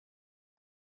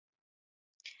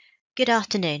Good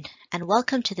afternoon, and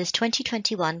welcome to this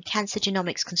 2021 Cancer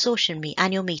Genomics Consortium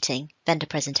annual meeting vendor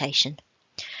presentation,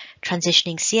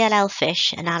 transitioning CLL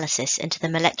fish analysis into the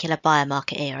molecular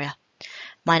biomarker area.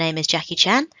 My name is Jackie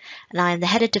Chan, and I am the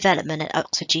Head of Development at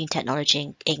Oxford Gene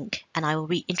Technology Inc., and I will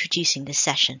be introducing this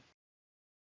session.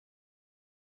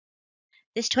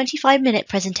 This 25-minute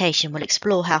presentation will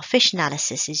explore how fish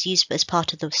analysis is used as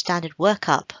part of the standard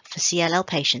workup for CLL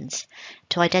patients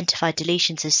to identify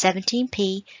deletions of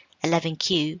 17p,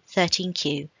 11q,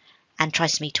 13q, and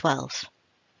trisomy 12.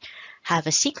 However,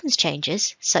 sequence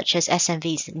changes, such as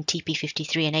SNVs in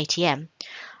TP53 and ATM,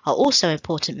 are also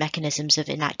important mechanisms of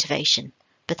inactivation,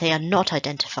 but they are not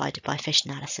identified by fish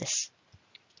analysis.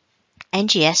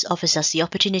 NGS offers us the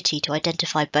opportunity to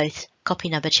identify both copy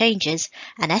number changes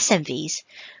and SNVs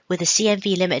with a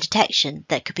CNV limit detection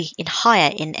that could be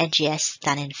higher in NGS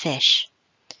than in FISH.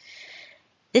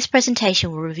 This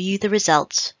presentation will review the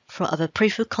results of a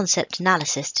proof of concept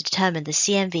analysis to determine the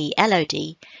CNV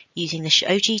LOD using the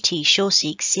OGT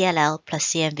SureSeq CLL plus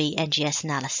CNV NGS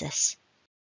analysis.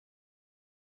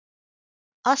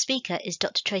 Our speaker is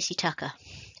Dr. Tracy Tucker.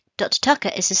 Dr.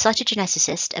 Tucker is a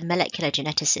cytogeneticist and molecular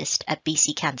geneticist at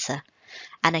BC Cancer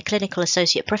and a clinical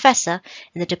associate professor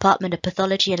in the Department of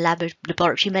Pathology and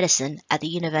Laboratory Medicine at the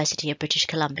University of British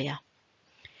Columbia.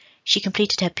 She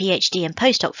completed her PhD and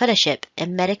postdoc fellowship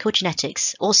in medical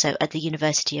genetics also at the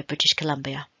University of British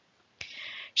Columbia.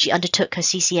 She undertook her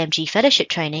CCMG fellowship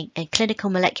training in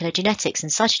clinical molecular genetics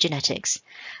and cytogenetics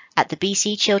at the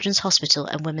BC Children's Hospital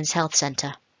and Women's Health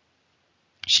Centre.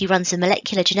 She runs the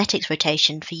molecular genetics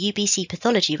rotation for UBC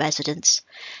pathology residents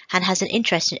and has an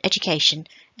interest in education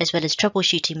as well as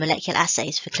troubleshooting molecular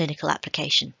assays for clinical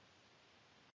application.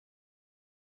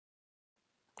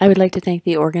 I would like to thank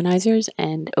the organizers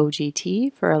and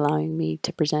OGT for allowing me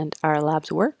to present our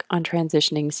lab's work on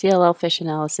transitioning CLL fish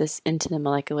analysis into the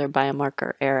molecular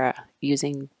biomarker era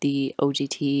using the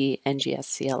OGT NGS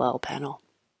CLL panel.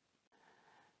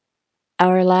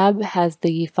 Our lab has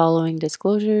the following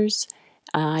disclosures.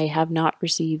 I have not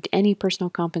received any personal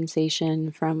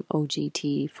compensation from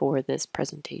OGT for this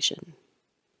presentation.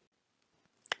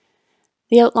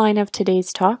 The outline of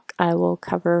today's talk, I will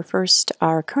cover first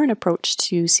our current approach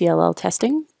to CLL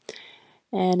testing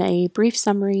and a brief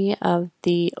summary of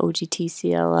the OGT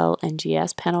CLL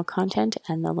NGS panel content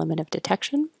and the limit of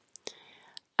detection.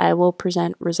 I will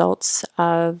present results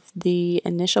of the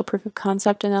initial proof of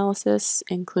concept analysis,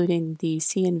 including the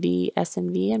CNV,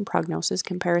 SNV, and prognosis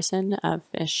comparison of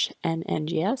FISH and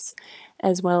NGS,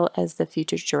 as well as the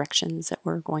future directions that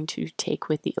we're going to take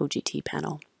with the OGT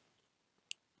panel.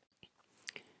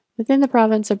 Within the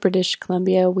province of British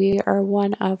Columbia, we are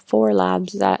one of 4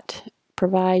 labs that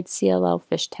provide CLL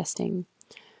fish testing.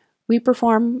 We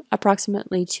perform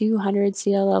approximately 200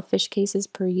 CLL fish cases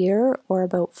per year, or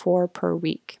about 4 per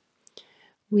week.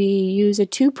 We use a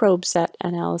 2-probe set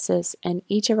analysis, and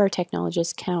each of our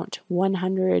technologists count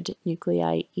 100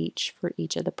 nuclei each for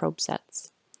each of the probe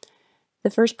sets. The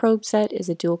first probe set is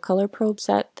a dual color probe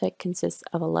set that consists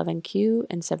of 11q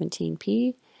and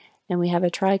 17p, and we have a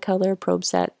tricolor probe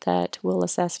set that will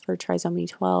assess for trisomy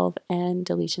 12 and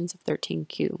deletions of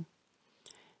 13q.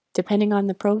 Depending on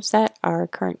the probe set, our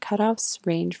current cutoffs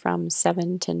range from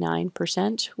 7 to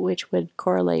 9%, which would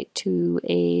correlate to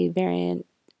a variant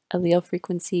allele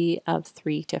frequency of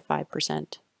 3 to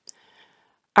 5%.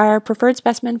 Our preferred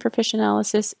specimen for fish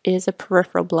analysis is a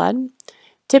peripheral blood.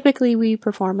 Typically, we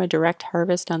perform a direct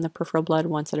harvest on the peripheral blood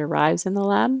once it arrives in the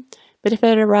lab, but if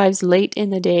it arrives late in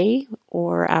the day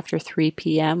or after 3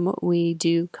 p.m., we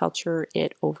do culture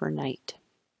it overnight.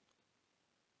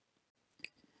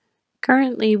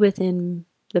 Currently, within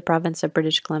the province of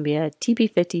British Columbia,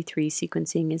 TP53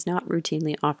 sequencing is not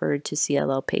routinely offered to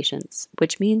CLL patients,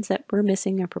 which means that we're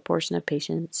missing a proportion of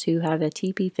patients who have a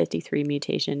TP53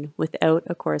 mutation without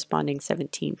a corresponding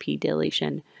 17p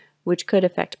deletion, which could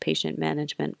affect patient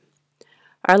management.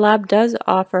 Our lab does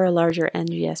offer a larger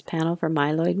NGS panel for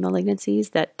myeloid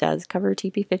malignancies that does cover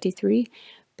TP53,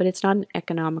 but it's not an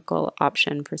economical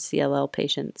option for CLL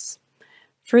patients.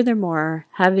 Furthermore,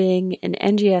 having an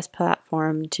NGS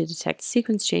platform to detect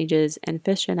sequence changes and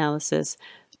FISH analysis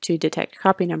to detect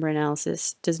copy number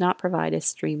analysis does not provide a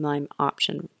streamlined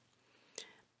option.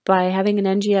 By having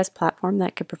an NGS platform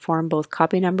that could perform both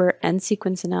copy number and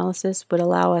sequence analysis would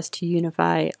allow us to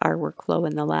unify our workflow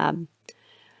in the lab.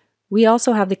 We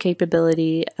also have the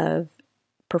capability of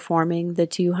performing the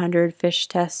 200 FISH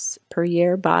tests per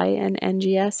year by an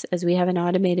NGS, as we have an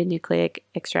automated nucleic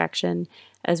extraction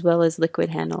as well as liquid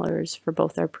handlers for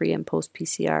both our pre and post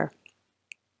PCR.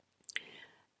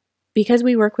 Because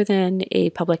we work within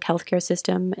a public healthcare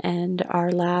system and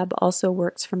our lab also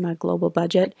works from a global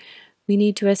budget, we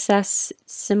need to assess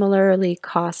similarly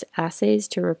cost assays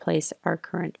to replace our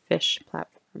current FISH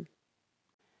platform.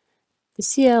 The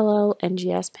CLL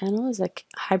NGS panel is a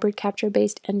hybrid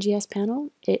capture-based NGS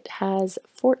panel. It has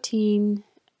 14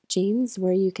 genes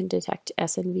where you can detect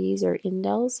SNVs or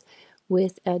indels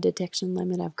with a detection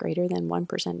limit of greater than 1%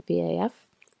 VAF.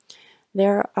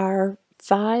 There are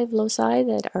 5 loci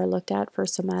that are looked at for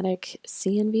somatic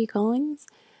CNV callings.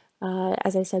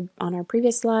 As I said on our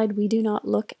previous slide, we do not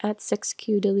look at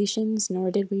 6q deletions, nor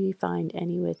did we find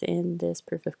any within this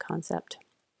proof of concept.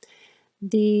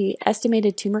 The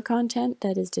estimated tumor content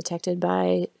that is detected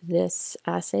by this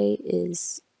assay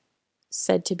is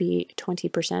said to be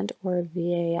 20% or a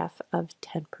VAF of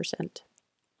 10%.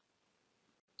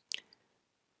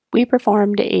 We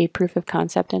performed a proof of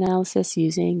concept analysis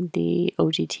using the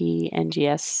OGT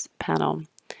NGS panel.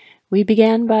 We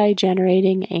began by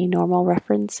generating a normal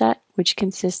reference set, which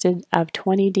consisted of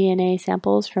 20 DNA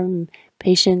samples from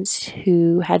patients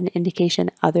who had an indication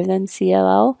other than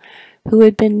CLL, who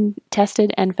had been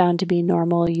tested and found to be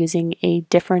normal using a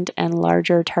different and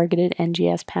larger targeted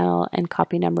NGS panel and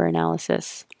copy number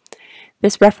analysis.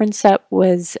 This reference set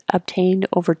was obtained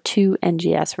over 2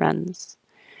 NGS runs.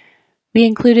 We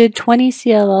included 20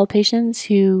 CLL patients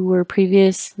who were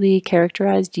previously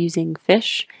characterized using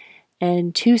FISH,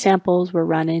 and 2 samples were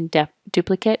run in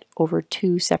duplicate over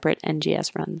 2 separate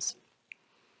NGS runs.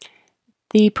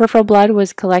 The peripheral blood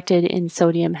was collected in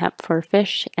sodium hep for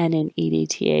FISH and in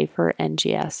EDTA for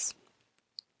NGS.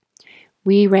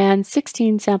 We ran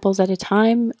 16 samples at a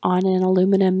time on an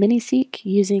aluminum mini-seq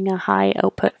using a high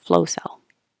output flow cell.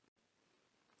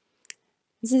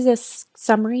 This is a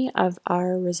summary of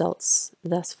our results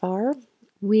thus far.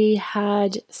 We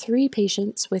had 3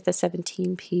 patients with a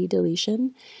 17p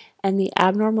deletion, and the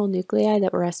abnormal nuclei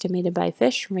that were estimated by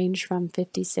FISH ranged from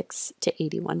 56 to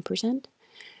 81%.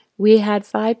 We had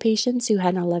 5 patients who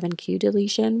had an 11q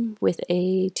deletion with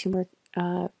a tumor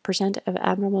percent of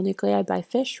abnormal nuclei by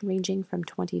FISH ranging from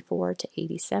 24 to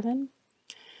 87.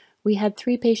 We had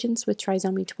 3 patients with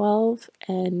trisomy 12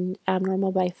 and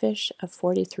abnormal by FISH of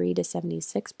 43 to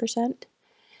 76%.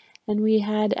 And we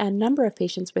had a number of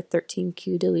patients with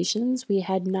 13q deletions. We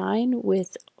had 9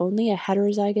 with only a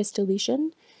heterozygous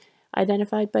deletion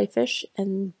identified by FISH,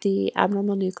 and the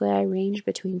abnormal nuclei range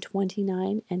between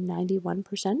 29 and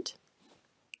 91%.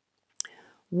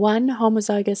 1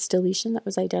 homozygous deletion that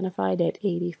was identified at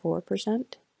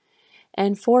 84%,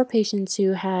 and 4 patients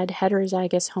who had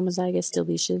heterozygous homozygous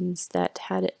deletions that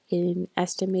had an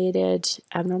estimated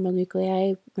abnormal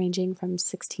nuclei ranging from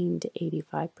 16 to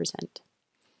 85%.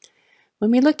 When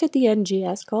we looked at the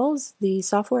NGS calls, the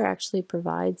software actually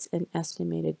provides an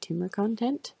estimated tumor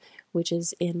content, which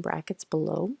is in brackets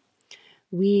below.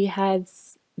 We had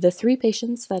the 3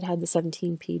 patients that had the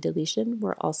 17p deletion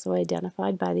were also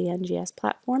identified by the NGS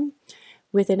platform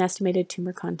with an estimated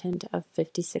tumor content of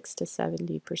 56 to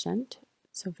 70%,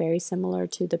 so very similar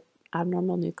to the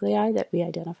abnormal nuclei that we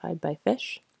identified by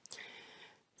FISH.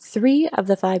 3 of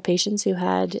the 5 patients who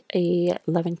had a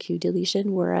 11q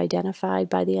deletion were identified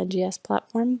by the NGS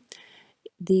platform.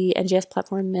 The NGS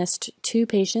platform missed 2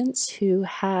 patients who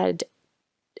had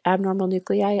abnormal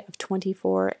nuclei of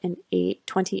 24 and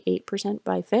 28%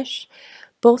 by FISH.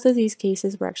 Both of these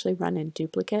cases were actually run in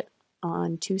duplicate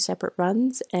on 2 separate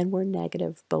runs and were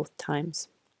negative both times.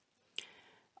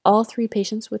 All 3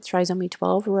 patients with trisomy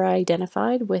 12 were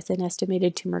identified with an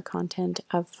estimated tumor content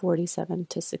of 47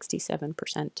 to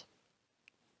 67%.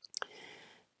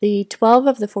 The 12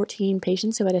 of the 14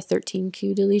 patients who had a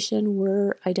 13q deletion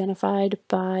were identified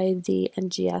by the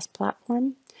NGS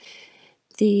platform.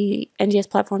 The NGS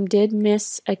platform did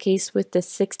miss a case with the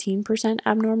 16%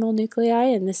 abnormal nuclei,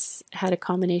 and this had a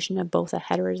combination of both a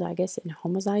heterozygous and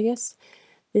homozygous.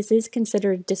 This is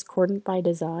considered discordant by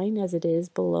design, as it is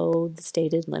below the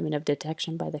stated limit of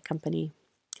detection by the company.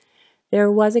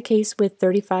 There was a case with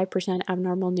 35%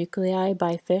 abnormal nuclei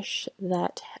by FISH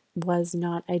that was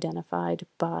not identified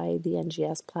by the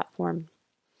NGS platform.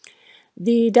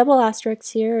 The double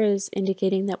asterisk here is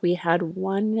indicating that we had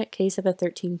 1 case of a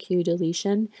 13q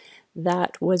deletion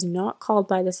that was not called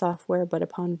by the software, but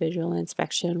upon visual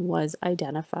inspection was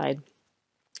identified.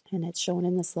 And it's shown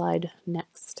in the slide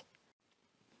next.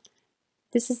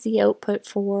 This is the output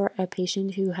for a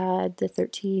patient who had the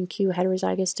 13q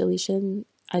heterozygous deletion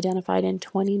identified in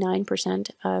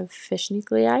 29% of FISH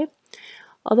nuclei.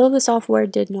 Although the software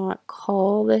did not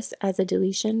call this as a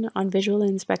deletion, on visual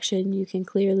inspection you can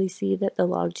clearly see that the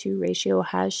log-2 ratio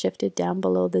has shifted down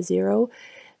below the 0,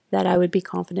 that I would be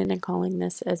confident in calling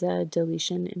this as a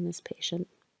deletion in this patient.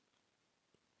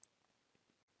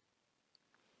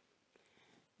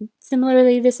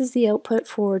 Similarly, this is the output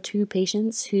for 2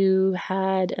 patients who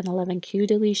had an 11q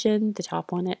deletion. The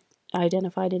top one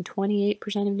identified in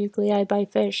 28% of nuclei by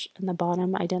FISH, and the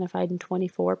bottom identified in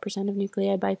 24% of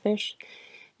nuclei by FISH.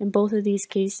 In both of these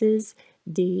cases,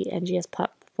 the NGS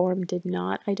platform did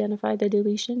not identify the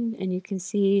deletion, and you can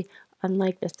see,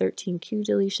 unlike the 13q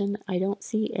deletion, I don't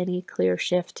see any clear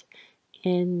shift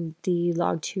in the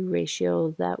log2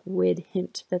 ratio that would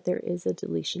hint that there is a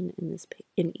deletion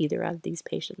in either of these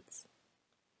patients.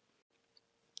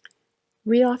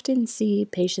 We often see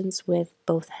patients with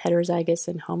both heterozygous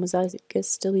and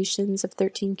homozygous deletions of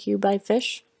 13q by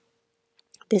FISH.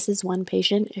 This is one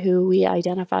patient who we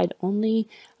identified only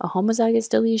a homozygous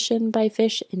deletion by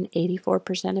FISH in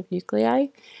 84% of nuclei.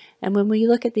 And when we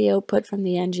look at the output from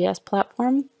the NGS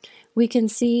platform, we can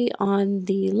see on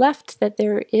the left that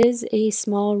there is a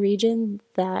small region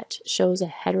that shows a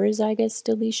heterozygous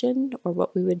deletion, or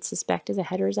what we would suspect is a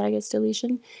heterozygous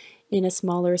deletion, in a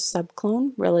smaller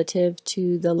subclone relative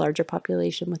to the larger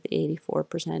population with the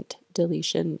 84%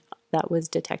 deletion that was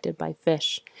detected by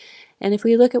FISH. And if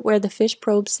we look at where the FISH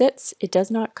probe sits, it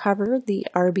does not cover the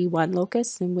RB1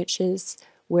 locus, in which is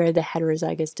where the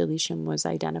heterozygous deletion was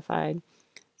identified.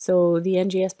 So the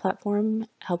NGS platform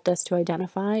helped us to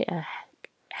identify a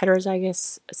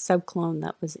heterozygous subclone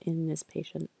that was in this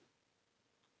patient.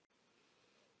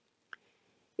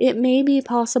 It may be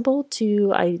possible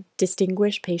to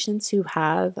distinguish patients who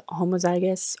have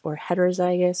homozygous or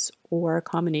heterozygous or a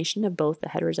combination of both the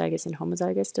heterozygous and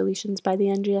homozygous deletions by the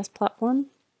NGS platform.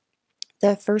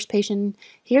 The first patient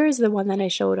here is the one that I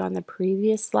showed on the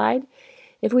previous slide.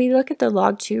 If we look at the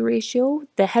log2 ratio,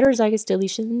 the heterozygous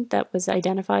deletion that was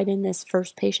identified in this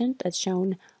first patient, that's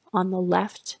shown on the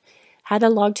left, had a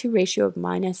log2 ratio of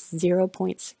minus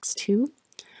 0.62,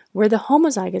 where the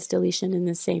homozygous deletion in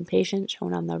the same patient,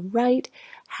 shown on the right,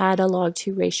 had a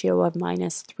log2 ratio of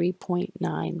minus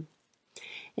 3.9.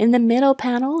 In the middle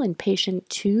panel, in patient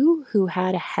 2, who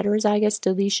had a heterozygous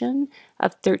deletion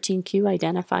of 13q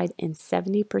identified in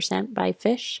 70% by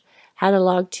FISH, had a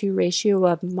log2 ratio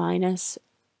of minus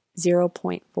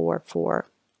 0.44.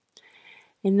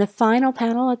 In the final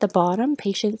panel at the bottom,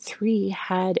 patient 3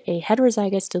 had a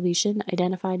heterozygous deletion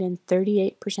identified in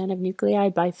 38% of nuclei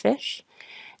by FISH,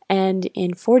 and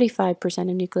in 45%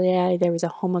 of nuclei there was a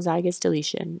homozygous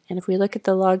deletion. And if we look at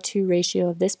the log2 ratio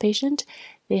of this patient,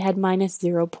 they had minus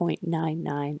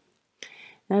 0.99.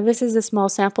 Now this is a small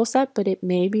sample set, but it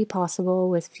may be possible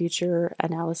with future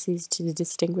analyses to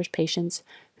distinguish patients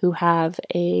who have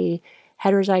a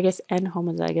heterozygous and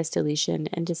homozygous deletion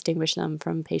and distinguish them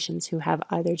from patients who have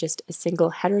either just a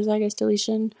single heterozygous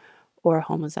deletion or a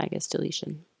homozygous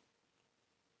deletion.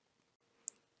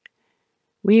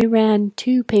 We ran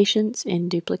 2 patients in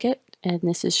duplicate, and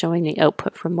this is showing the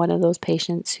output from one of those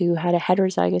patients who had a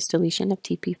heterozygous deletion of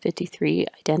TP53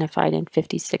 identified in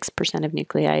 56% of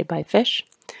nuclei by FISH.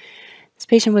 This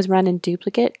patient was run in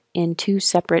duplicate in 2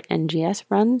 separate NGS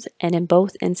runs, and in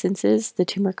both instances, the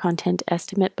tumor content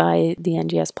estimate by the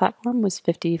NGS platform was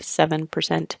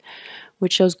 57%,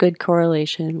 which shows good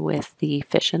correlation with the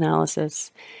FISH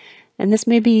analysis. And this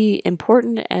may be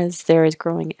important as there is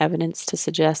growing evidence to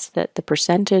suggest that the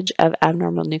percentage of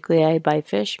abnormal nuclei by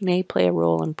FISH may play a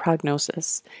role in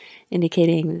prognosis,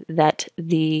 indicating that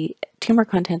the tumor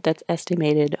content that's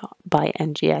estimated by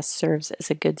NGS serves as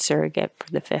a good surrogate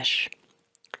for the FISH.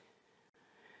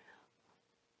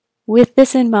 With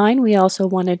this in mind, we also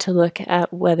wanted to look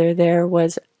at whether there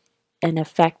was an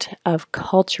effect of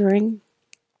culturing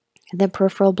the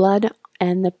peripheral blood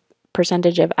and the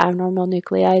percentage of abnormal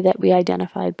nuclei that we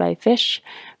identified by FISH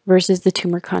versus the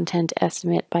tumor content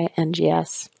estimate by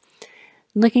NGS.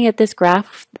 Looking at this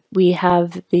graph, we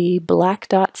have the black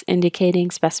dots indicating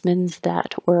specimens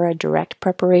that were a direct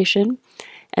preparation,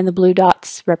 and the blue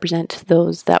dots represent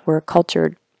those that were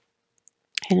cultured.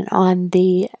 And on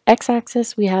the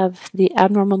x-axis, we have the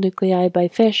abnormal nuclei by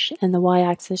FISH, and the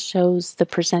y-axis shows the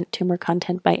percent tumor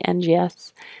content by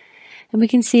NGS. And we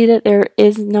can see that there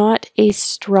is not a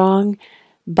strong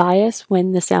bias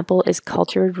when the sample is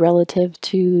cultured relative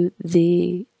to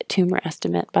the tumor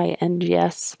estimate by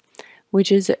NGS,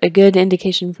 which is a good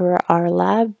indication for our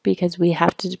lab because we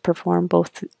have to perform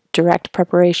both direct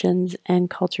preparations and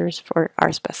cultures for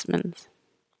our specimens.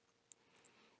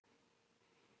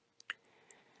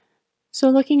 So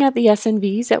looking at the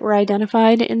SNVs that were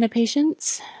identified in the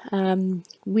patients,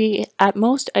 we at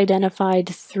most identified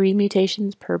 3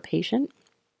 mutations per patient.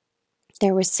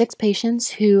 There were 6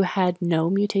 patients who had no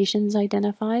mutations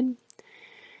identified.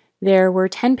 There were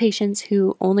 10 patients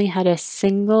who only had a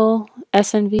single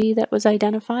SNV that was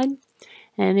identified.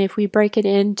 And if we break it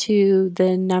into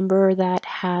the number that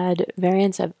had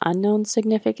variants of unknown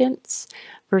significance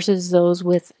versus those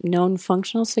with known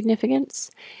functional significance,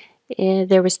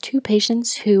 there was 2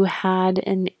 patients who had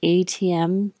an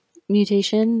ATM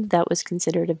mutation that was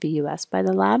considered a VUS by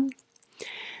the lab.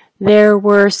 There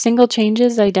were single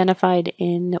changes identified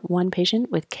in 1 patient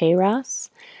with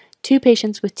KRAS, 2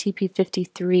 patients with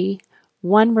TP53,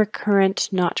 1 recurrent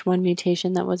Notch1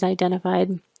 mutation that was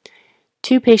identified.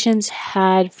 2 patients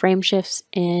had frame shifts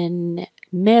in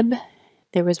MIB.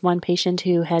 There was 1 patient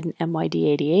who had an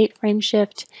MYD88 frame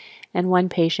shift and 1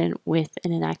 patient with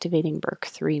an inactivating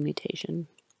BRCA3 mutation.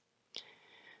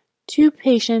 2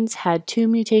 patients had 2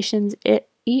 mutations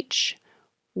each.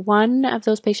 1 of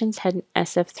those patients had an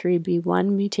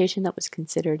SF3B1 mutation that was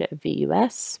considered a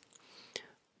VUS.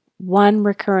 1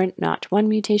 recurrent Notch1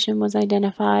 mutation was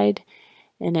identified,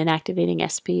 an inactivating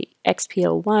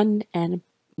XPO1, and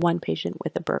 1 patient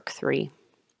with a BRCA3.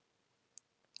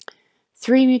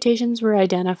 3 mutations were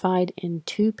identified in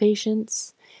 2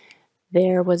 patients.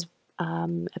 There was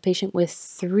a patient with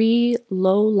 3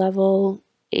 low-level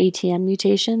ATM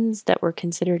mutations that were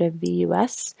considered a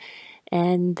VUS,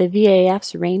 and the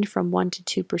VAFs range from 1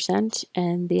 to 2%,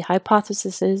 and the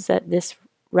hypothesis is that this,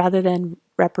 rather than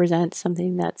represent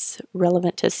something that's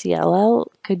relevant to CLL,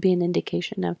 could be an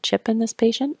indication of CHIP in this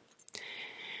patient.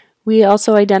 We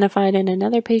also identified in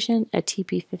another patient a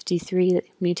TP53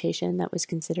 mutation that was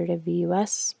considered a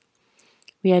VUS.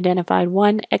 We identified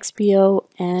 1 XPO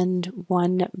and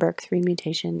 1 BRCA3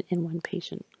 mutation in 1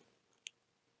 patient.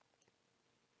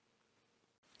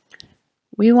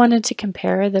 We wanted to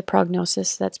compare the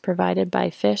prognosis that's provided by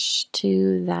FISH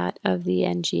to that of the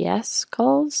NGS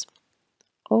calls.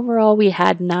 Overall, we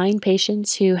had 9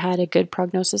 patients who had a good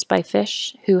prognosis by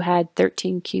FISH who had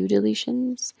 13 Q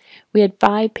deletions. We had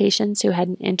 5 patients who had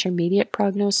an intermediate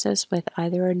prognosis with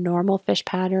either a normal FISH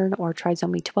pattern or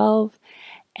trisomy 12,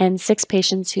 and 6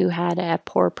 patients who had a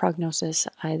poor prognosis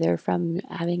either from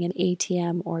having an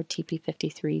ATM or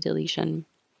TP53 deletion.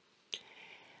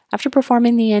 After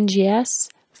performing the NGS,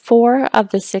 4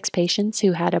 of the 6 patients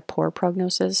who had a poor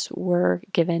prognosis were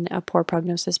given a poor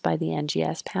prognosis by the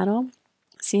NGS panel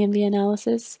CMV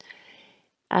analysis.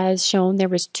 As shown, there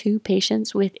was 2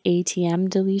 patients with ATM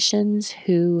deletions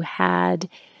who had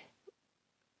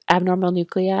abnormal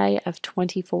nuclei of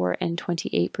 24 and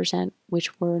 28%,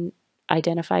 which were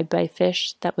identified by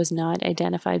FISH, that was not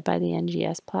identified by the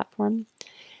NGS platform.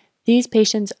 These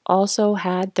patients also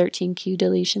had 13 Q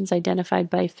deletions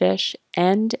identified by FISH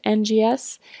and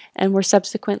NGS and were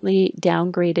subsequently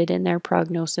downgraded in their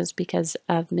prognosis because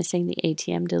of missing the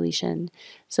ATM deletion.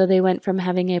 So they went from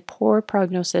having a poor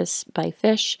prognosis by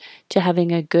FISH to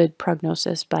having a good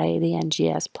prognosis by the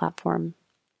NGS platform.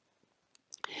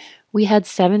 We had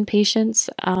 7 patients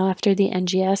after the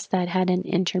NGS that had an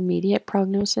intermediate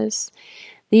prognosis.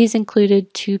 These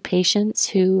included 2 patients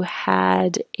who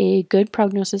had a good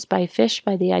prognosis by FISH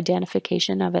by the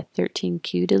identification of a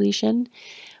 13q deletion.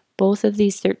 Both of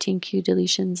these 13q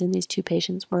deletions in these 2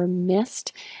 patients were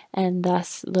missed and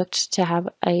thus looked to have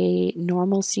a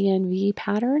normal CNV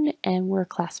pattern and were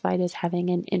classified as having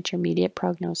an intermediate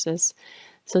prognosis.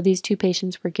 So these 2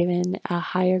 patients were given a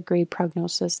higher grade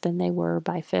prognosis than they were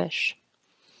by FISH.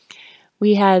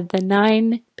 We had the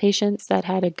 9 patients that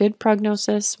had a good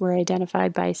prognosis were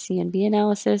identified by CNV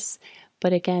analysis,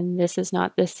 but again, this is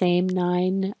not the same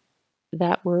 9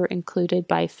 that were included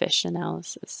by FISH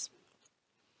analysis.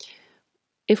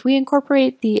 If we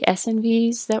incorporate the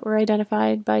SNVs that were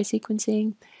identified by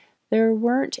sequencing, there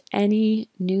weren't any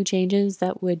new changes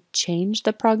that would change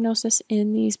the prognosis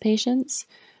in these patients.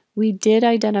 We did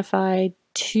identify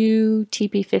 2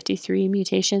 TP53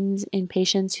 mutations in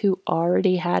patients who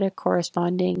already had a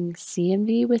corresponding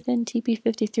CMV within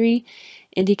TP53,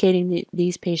 indicating that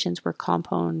these patients were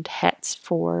compound hets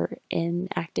for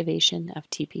inactivation of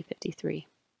TP53.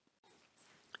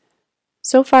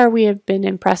 So far, we have been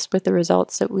impressed with the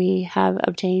results that we have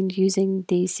obtained using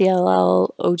the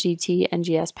CLL OGT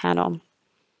NGS panel.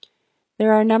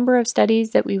 There are a number of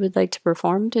studies that we would like to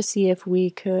perform to see if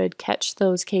we could catch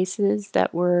those cases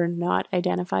that were not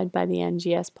identified by the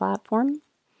NGS platform.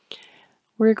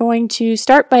 We're going to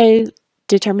start by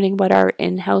determining what our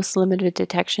in-house limited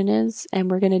detection is, and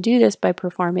we're going to do this by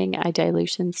performing a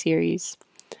dilution series.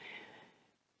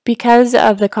 Because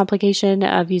of the complication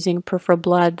of using peripheral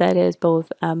blood that is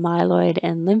both a myeloid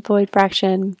and lymphoid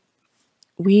fraction,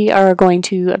 we are going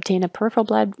to obtain a peripheral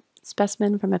blood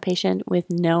specimen from a patient with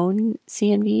known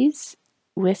CNVs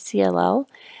with CLL,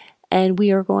 and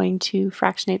we are going to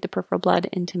fractionate the peripheral blood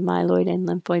into myeloid and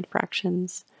lymphoid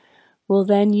fractions. We'll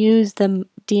then use the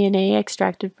DNA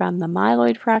extracted from the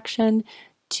myeloid fraction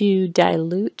to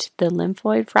dilute the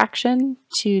lymphoid fraction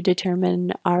to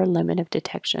determine our limit of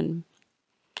detection.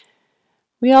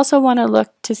 We also want to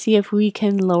look to see if we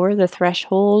can lower the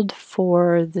threshold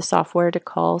for the software to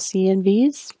call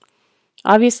CNVs.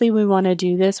 Obviously, we want to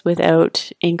do this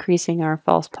without increasing our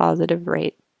false positive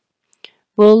rate.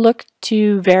 We'll look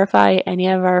to verify any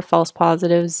of our false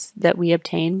positives that we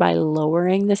obtain by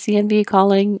lowering the CNV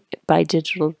calling by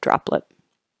digital droplet.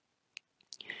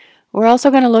 We're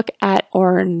also going to look at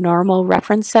our normal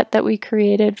reference set that we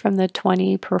created from the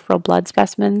 20 peripheral blood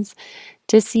specimens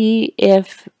to see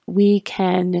if we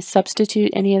can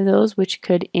substitute any of those, which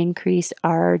could increase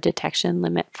our detection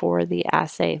limit for the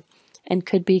assay and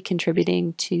could be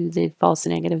contributing to the false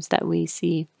negatives that we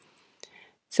see.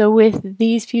 So with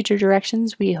these future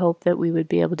directions, we hope that we would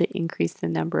be able to increase the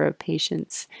number of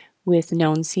patients with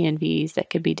known CNVs that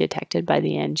could be detected by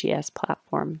the NGS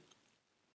platform.